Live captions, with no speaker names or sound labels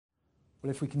Well,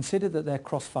 if we consider that they're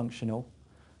cross-functional,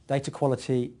 data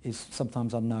quality is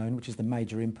sometimes unknown, which is the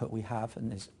major input we have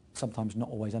and is sometimes not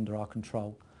always under our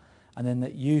control. And then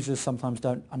that users sometimes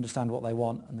don't understand what they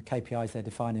want and the KPIs they're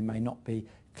defining may not be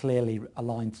clearly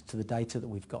aligned to the data that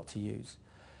we've got to use.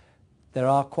 There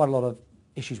are quite a lot of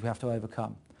issues we have to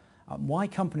overcome. Why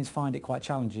companies find it quite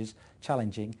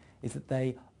challenging is that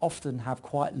they often have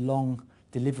quite long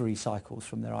delivery cycles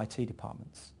from their IT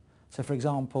departments. So for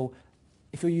example,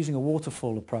 if you're using a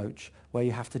waterfall approach where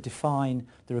you have to define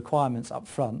the requirements up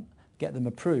front, get them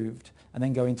approved, and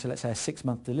then go into, let's say, a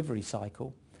 6-month delivery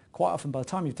cycle, quite often by the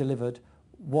time you've delivered,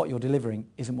 what you're delivering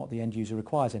isn't what the end user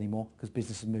requires anymore because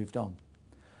business has moved on.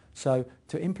 So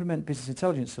to implement business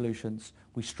intelligence solutions,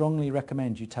 we strongly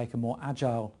recommend you take a more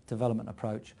agile development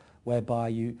approach whereby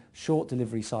you short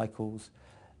delivery cycles,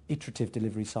 iterative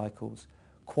delivery cycles,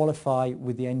 qualify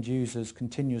with the end users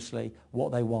continuously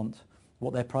what they want,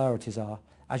 what their priorities are.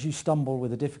 As you stumble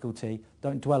with a difficulty,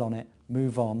 don't dwell on it,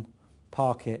 move on,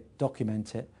 park it,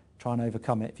 document it, try and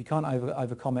overcome it. If you can't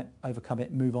overcome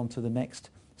it, move on to the next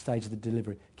stage of the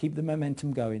delivery. Keep the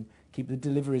momentum going, keep the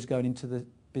deliveries going into the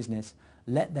business,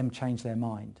 let them change their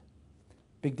mind.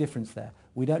 Big difference there.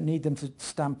 We don't need them to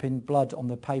stamp in blood on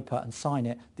the paper and sign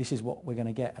it, this is what we're going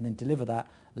to get, and then deliver that.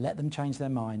 Let them change their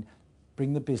mind,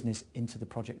 bring the business into the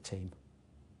project team.